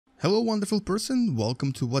Hello wonderful person,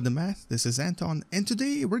 welcome to What the Math, this is Anton, and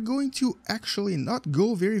today we're going to actually not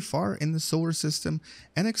go very far in the solar system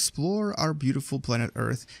and explore our beautiful planet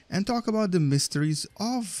Earth and talk about the mysteries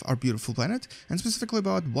of our beautiful planet, and specifically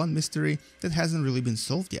about one mystery that hasn't really been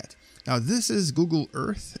solved yet. Now this is Google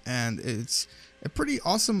Earth, and it's a pretty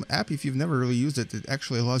awesome app. If you've never really used it, it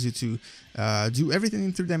actually allows you to do everything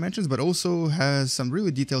in 3 dimensions, but also has some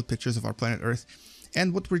really detailed pictures of our planet Earth.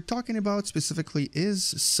 And what we're talking about specifically is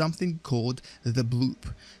something called the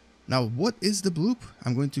Bloop. Now, what is the Bloop?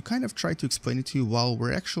 I'm going to kind of try to explain it to you while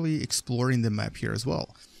we're actually exploring the map here as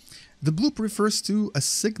well. The Bloop refers to a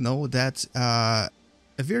signal that a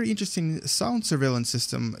very interesting sound surveillance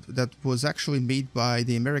system that was actually made by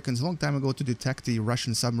the Americans a long time ago to detect the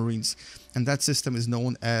Russian submarines. And that system is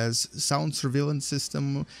known as Sound Surveillance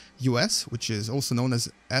System US, which is also known as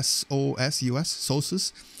SOS.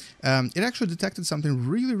 It actually detected something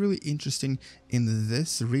really interesting in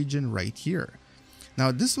this region right here.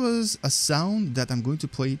 Now, this was a sound that I'm going to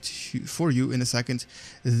play for you in a second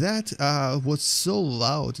that was so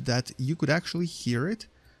loud that you could actually hear it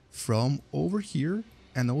from over here,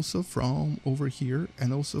 and also from over here,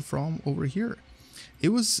 and also from over here. It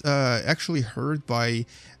was actually heard by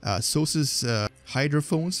SOS's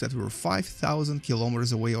hydrophones that were 5,000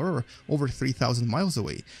 kilometers away, or over 3,000 miles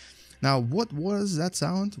away. Now, what was that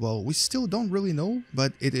sound? Well, we still don't really know,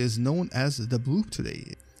 but it is known as the Bloop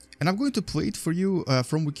today. And I'm going to play it for you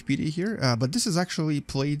from Wikipedia here, but this is actually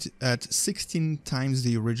played at 16 times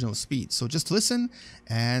the original speed. So just listen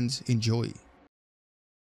and enjoy.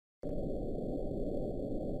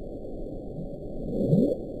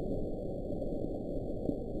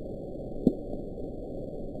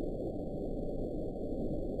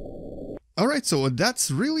 Alright, so that's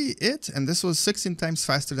really it, and this was 16 times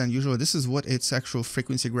faster than usual. This is what its actual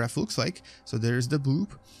frequency graph looks like. So there's the Bloop.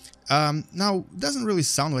 Now, it doesn't really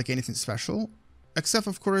sound like anything special, except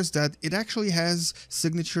of course that it actually has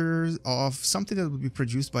signatures of something that would be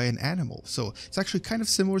produced by an animal. So it's actually kind of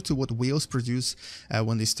similar to what whales produce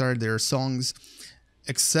when they start their songs,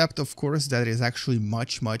 except of course that it is actually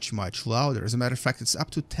much louder. As a matter of fact, it's up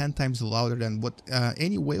to 10 times louder than what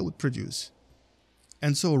any whale would produce.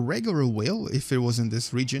 And so a regular whale, if it was in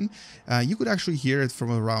this region, you could actually hear it from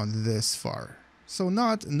around this far. So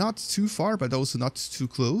not too far, but also not too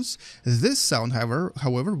close. This sound,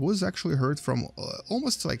 however, was actually heard from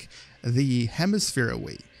almost like the hemisphere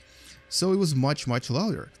away. So it was much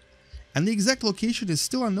louder. And the exact location is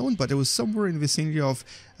still unknown, but it was somewhere in the vicinity of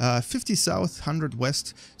 50 south, 100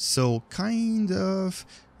 west, so kind of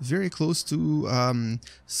very close to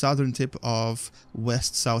southern tip of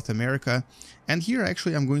West South America. And here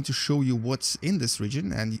actually I'm going to show you what's in this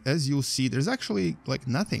region, and as you'll see, there's actually like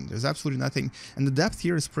nothing. There's absolutely nothing, and the depth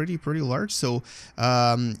here is pretty large. So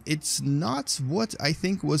it's not what I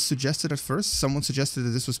think was suggested at first. Someone suggested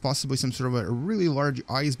that this was possibly some sort of a really large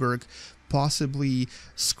iceberg, possibly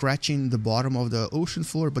scratching the bottom of the ocean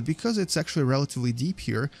floor, but because it's actually relatively deep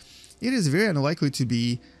here, it is very unlikely to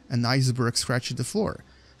be an iceberg scratching the floor.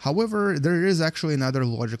 However, there is actually another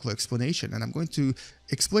logical explanation, and I'm going to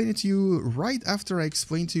explain it to you right after I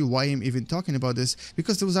explain to you why I'm even talking about this,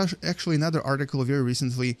 because there was actually another article very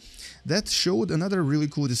recently that showed another really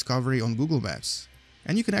cool discovery on Google Maps.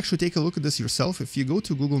 And you can actually take a look at this yourself if you go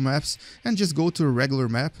to Google Maps and just go to a regular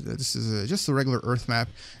map. This is just a regular Earth map,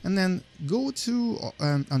 and then go to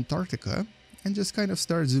Antarctica and just kind of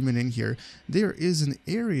start zooming in here. There is an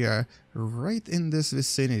area right in this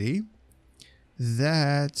vicinity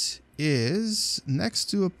that is next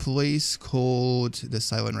to a place called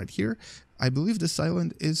this island right here. I believe this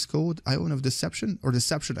island is called Island of Deception, or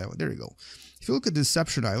Deception Island. There you go. If you look at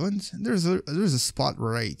Deception Island, there's a spot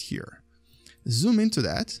right here. Zoom into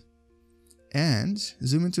that, and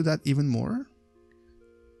zoom into that even more,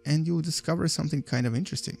 and you'll discover something kind of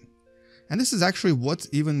interesting. And this is actually what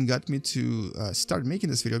even got me to start making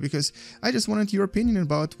this video, because I just wanted your opinion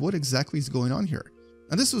about what exactly is going on here.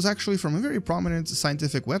 And this was actually from a very prominent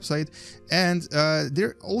scientific website, and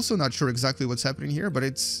they're also not sure exactly what's happening here, but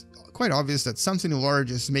it's quite obvious that something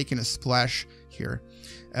large is making a splash here.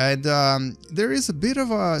 And there is a bit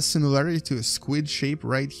of a similarity to a squid shape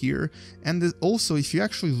right here, and also if you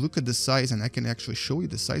actually look at the size, and I can actually show you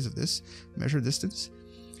the size of this, measure distance,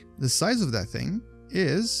 the size of that thing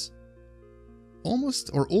is almost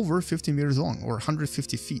or over 50 meters long, or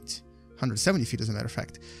 150 feet, 170 feet as a matter of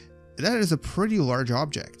fact. That is a pretty large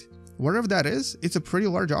object. Wherever that is, it's a pretty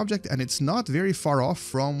large object, and it's not very far off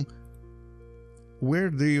from where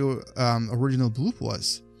the original Bloop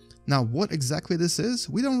was. Now, what exactly this is,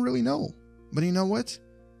 we don't really know. But you know what?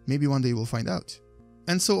 Maybe one day we'll find out.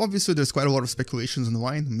 And so obviously there's quite a lot of speculations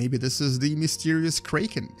online. Maybe this is the mysterious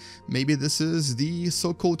Kraken. Maybe this is the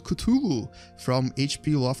so-called Cthulhu from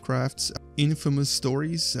H.P. Lovecraft's infamous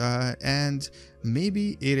stories. And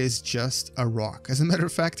maybe it is just a rock. As a matter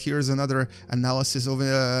of fact, here's another analysis of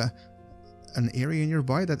an area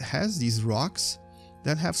nearby that has these rocks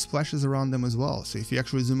that have splashes around them as well. So if you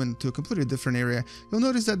actually zoom into a completely different area, you'll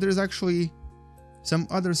notice that there's actually some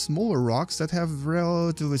other smaller rocks that have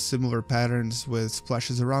relatively similar patterns with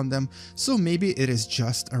splashes around them. So maybe it is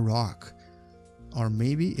just a rock, or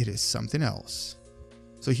maybe it is something else.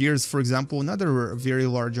 So here's, for example, another very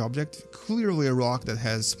large object, clearly a rock that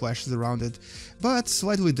has splashes around it, but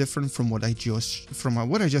slightly different from what I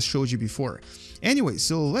just showed you before. Anyway,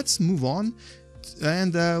 so let's move on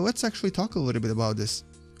and let's actually talk a little bit about this.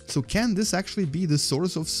 So can this actually be the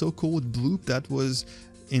source of so-called bloop that was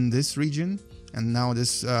in this region? And now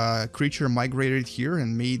this creature migrated here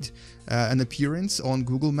and made an appearance on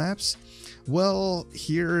Google Maps. Well,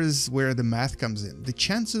 here's where the math comes in. The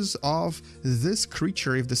chances of this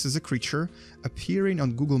creature, if this is a creature, appearing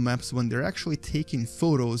on Google Maps when they're actually taking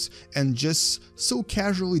photos and just so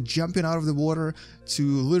casually jumping out of the water to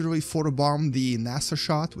literally photobomb the NASA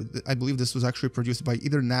shot. I believe this was actually produced by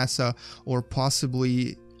either NASA or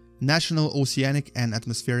possibly National Oceanic and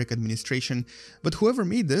Atmospheric Administration, but whoever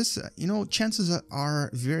made this, you know, chances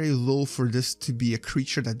are very low for this to be a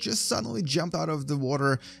creature that just suddenly jumped out of the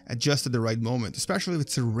water at just at the right moment, especially if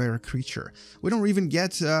it's a rare creature. We don't even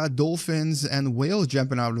get dolphins and whales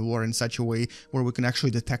jumping out of the water in such a way where we can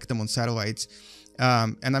actually detect them on satellites.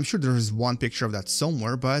 And I'm sure there's one picture of that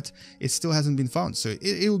somewhere, but it still hasn't been found. So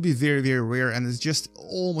it would be very, very rare, and it's just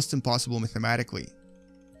almost impossible mathematically.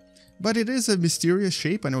 But it is a mysterious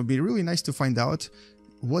shape, and it would be really nice to find out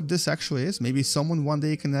what this actually is. Maybe someone one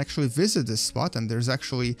day can actually visit this spot, and there's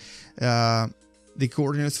actually the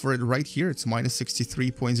coordinates for it right here. It's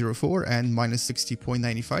 -63.04 and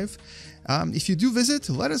 -60.95. If you do visit,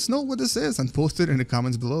 let us know what this is and post it in the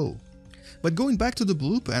comments below. But going back to the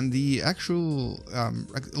bloop and the actual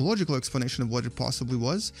logical explanation of what it possibly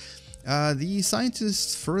was, the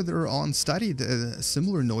scientists further on studied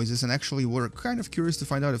similar noises and actually were kind of curious to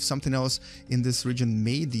find out if something else in this region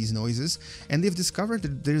made these noises, and they've discovered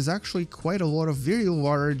that there's actually quite a lot of very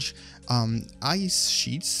large ice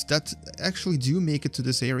sheets that actually do make it to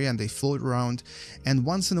this area, and they float around, and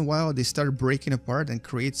once in a while they start breaking apart and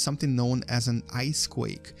create something known as an ice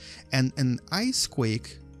quake. And an ice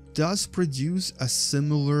quake does produce a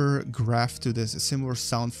similar graph to this, a similar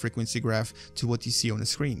sound frequency graph to what you see on the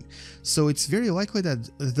screen. So it's very likely that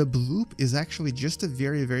the bloop is actually just a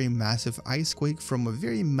very, very massive ice quake from a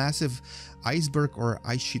very massive iceberg or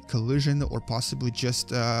ice sheet collision, or possibly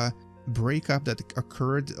just a breakup that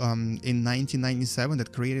occurred in 1997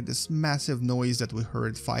 that created this massive noise that we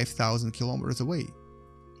heard 5,000 kilometers away.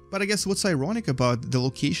 But I guess what's ironic about the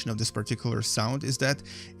location of this particular sound is that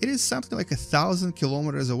it is something like 1,000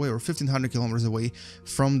 kilometers away or 1,500 kilometers away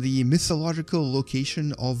from the mythological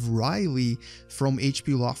location of Riley from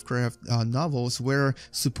H.P. Lovecraft novels, where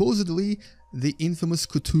supposedly the infamous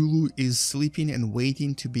Cthulhu is sleeping and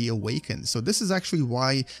waiting to be awakened. So this is actually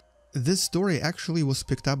why this story actually was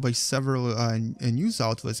picked up by several news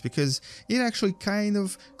outlets, because it actually kind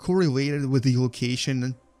of correlated with the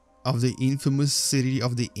location of the infamous city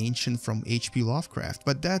of the ancient from H.P. Lovecraft.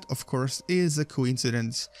 But that, of course, is a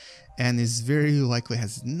coincidence and is very likely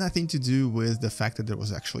has nothing to do with the fact that there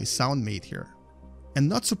was actually sound made here. And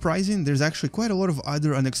not surprising, there's actually quite a lot of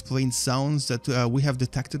other unexplained sounds that we have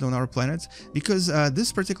detected on our planet, because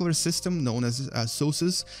this particular system, known as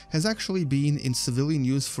SOSUS, has actually been in civilian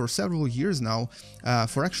use for several years now,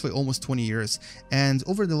 for actually almost 20 years. And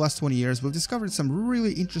over the last 20 years, we've discovered some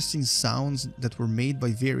really interesting sounds that were made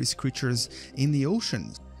by various creatures in the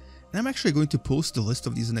ocean. And I'm actually going to post the list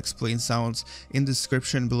of these unexplained sounds in the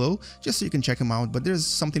description below, just so you can check them out. But there's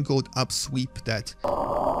something called upsweep that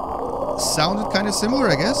sounded kind of similar,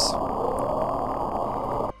 I guess,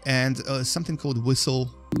 and something called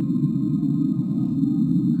whistle.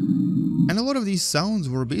 And a lot of these sounds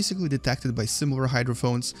were basically detected by similar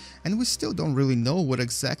hydrophones, and we still don't really know what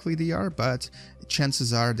exactly they are, but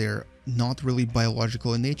chances are they're not really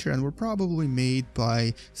biological in nature and were probably made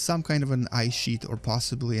by some kind of an ice sheet or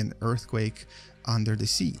possibly an earthquake under the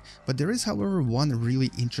sea. But there is, however, one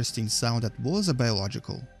really interesting sound that was a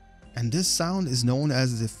biological. And this sound is known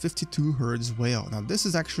as the 52 Hertz Wail. Now this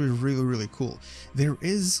is actually really, really cool. There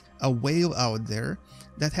is a whale out there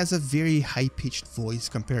that has a very high-pitched voice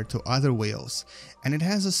compared to other whales. And it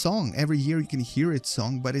has a song. Every year you can hear its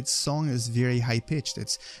song, but its song is very high-pitched.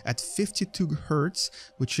 It's at 52 Hertz,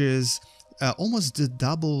 which is almost the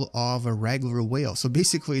double of a regular whale. So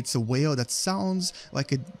basically it's a whale that sounds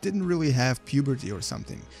like it didn't really have puberty or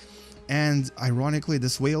something. And ironically,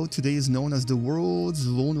 this whale today is known as the world's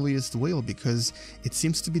loneliest whale because it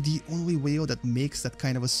seems to be the only whale that makes that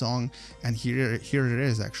kind of a song, and here it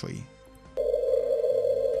is actually.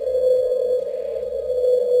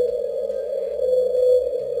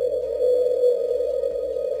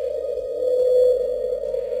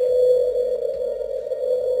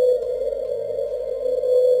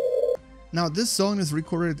 Now this song is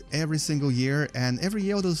recorded every single year, and every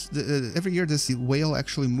year this whale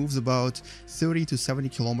actually moves about 30 to 70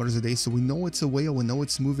 kilometers a day, so we know it's a whale, we know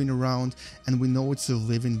it's moving around, and we know it's a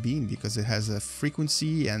living being because it has a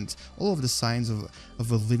frequency and all of the signs of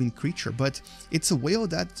a living creature. But it's a whale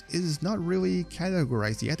that is not really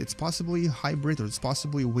categorized yet. It's possibly a hybrid, or it's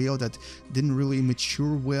possibly a whale that didn't really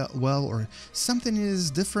mature well, or something is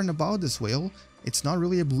different about this whale. It's not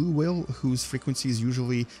really a blue whale whose frequency is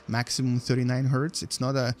usually maximum 39 Hertz. It's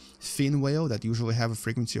not a fin whale that usually have a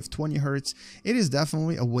frequency of 20 Hertz. It is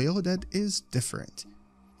definitely a whale that is different.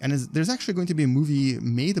 And there's actually going to be a movie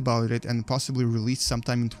made about it and possibly released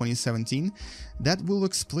sometime in 2017 that will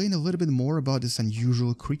explain a little bit more about this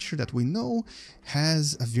unusual creature that we know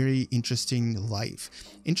has a very interesting life.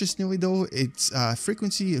 Interestingly though, its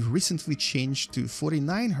frequency recently changed to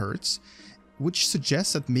 49 Hertz, which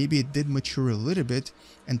suggests that maybe it did mature a little bit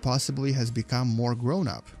and possibly has become more grown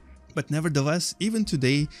up. But nevertheless, even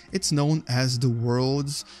today, it's known as the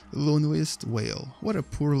world's loneliest whale. What a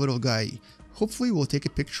poor little guy. Hopefully we'll take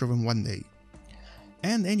a picture of him one day.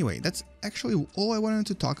 And anyway, that's actually all I wanted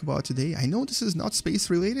to talk about today. I know this is not space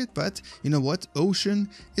related, but you know what? Ocean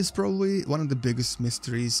is probably one of the biggest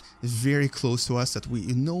mysteries very close to us that we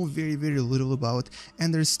know very, very little about,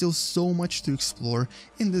 and there's still so much to explore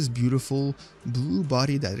in this beautiful blue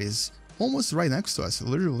body that is almost right next to us,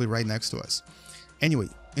 literally right next to us. Anyway,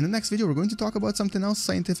 in the next video we're going to talk about something else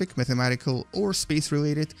scientific, mathematical, or space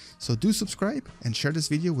related, so do subscribe and share this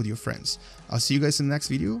video with your friends. I'll see you guys in the next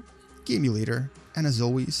video. Game you later, and as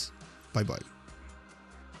always, bye bye.